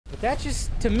that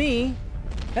just, to me,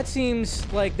 that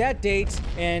seems like that date,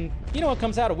 and you know what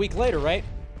comes out a week later, right?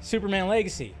 Superman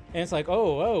Legacy. And it's like,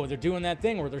 oh, they're doing that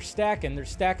thing where they're stacking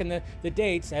the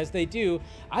dates as they do.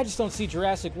 I just don't see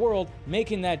Jurassic World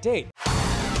making that date.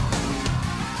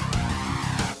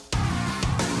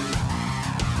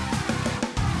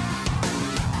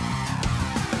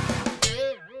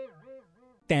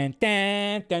 Dun,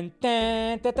 dun, dun,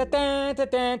 dun, dun, dun, dun,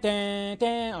 dun, dun,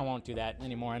 dun. I won't do that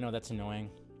anymore. I know that's annoying.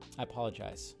 I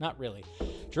apologize. Not really.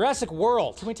 Jurassic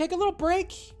World. Can we take a little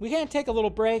break? We can't take a little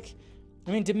break.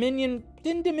 I mean,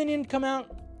 didn't Dominion come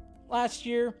out last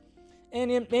year? And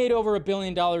it made over $1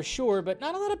 billion, sure, but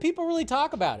not a lot of people really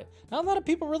talk about it. Not a lot of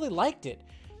people really liked it.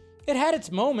 It had its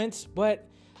moments, but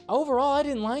overall, I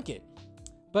didn't like it.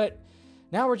 But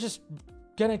now we're just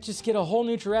gonna get a whole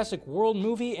new Jurassic World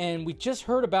movie, and we just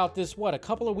heard about this, what, a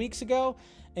couple of weeks ago?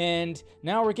 And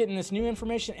now we're getting this new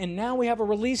information, and now we have a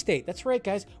release date. That's right,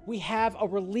 guys. We have a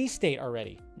release date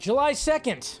already. July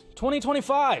 2nd,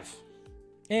 2025.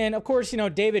 And of course, you know,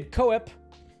 David Coep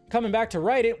coming back to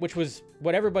write it, which was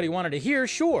what everybody wanted to hear,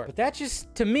 sure. But that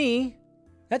just, to me,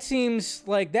 that seems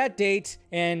like that date,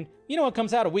 and you know what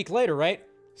comes out a week later, right?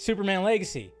 Superman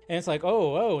Legacy. And it's like,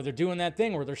 oh, they're doing that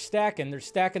thing where they're stacking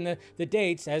the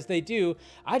dates as they do.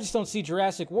 I just don't see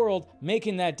Jurassic World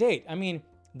making that date. I mean,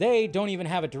 they don't even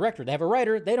have a director. They have a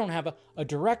writer, they don't have a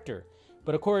director.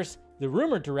 But of course, the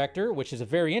rumored director, which is a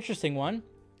very interesting one,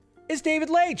 is David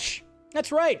Leitch.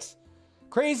 That's right.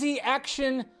 Crazy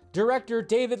action director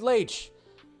David Leitch.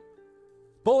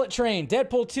 Bullet Train,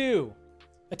 Deadpool 2,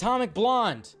 Atomic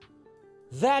Blonde.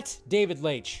 That's David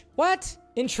Leitch. What?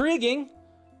 Intriguing.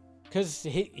 Because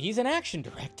he's an action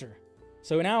director.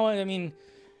 So now, I mean,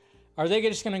 are they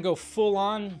just going to go full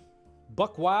on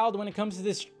buck wild when it comes to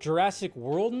this Jurassic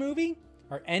World movie?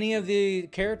 Are any of the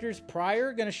characters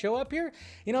prior going to show up here?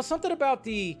 You know, something about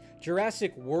the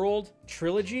Jurassic World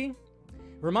trilogy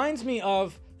reminds me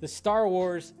of the Star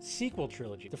Wars sequel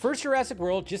trilogy. The first Jurassic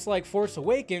World, just like Force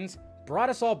Awakens, brought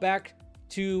us all back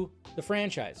to the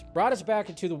franchise, brought us back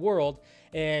into the world,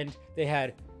 and they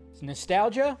had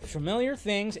nostalgia, familiar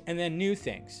things, and then new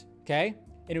things, okay?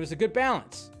 And it was a good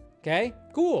balance, okay?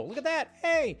 Cool, look at that,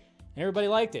 hey! And everybody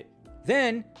liked it.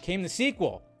 Then came the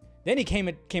sequel. Then he came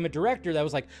a director that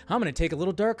was like, I'm gonna take a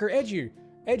little darker,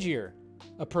 edgier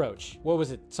approach. What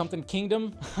was it, something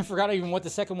Kingdom? I forgot even what the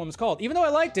second one was called. Even though I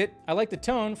liked it, I liked the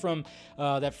tone from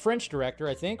that French director,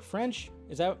 I think. French,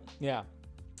 is that, yeah.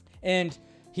 And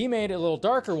he made a little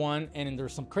darker one, and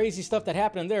there's some crazy stuff that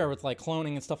happened in there with like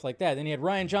cloning and stuff like that. Then he had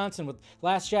Rian Johnson with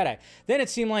Last Jedi. Then it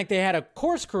seemed like they had to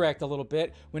course correct a little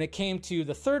bit when it came to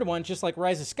the third one, just like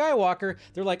Rise of Skywalker.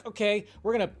 They're like, okay,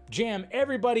 we're gonna jam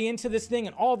everybody into this thing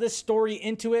and all this story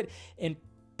into it and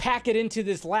pack it into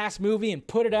this last movie and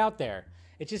put it out there.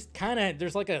 It just kind of,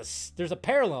 there's a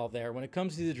parallel there when it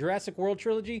comes to the Jurassic World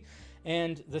trilogy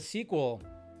and the sequel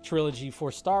trilogy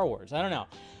for Star Wars. I don't know.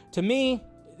 To me,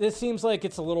 this seems like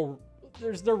it's a little,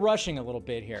 they're rushing a little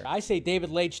bit here. I say David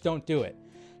Leitch, don't do it.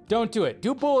 Don't do it.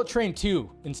 Do Bullet Train 2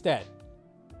 instead.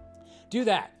 Do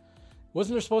that.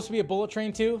 Wasn't there supposed to be a Bullet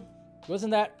Train 2? Wasn't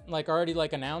that like already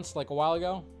like announced like a while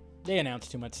ago? They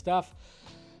announced too much stuff.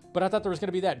 But I thought there was going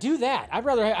to be that. Do that. I'd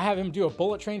rather have him do a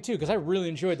Bullet Train 2 because I really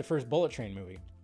enjoyed the first Bullet Train movie.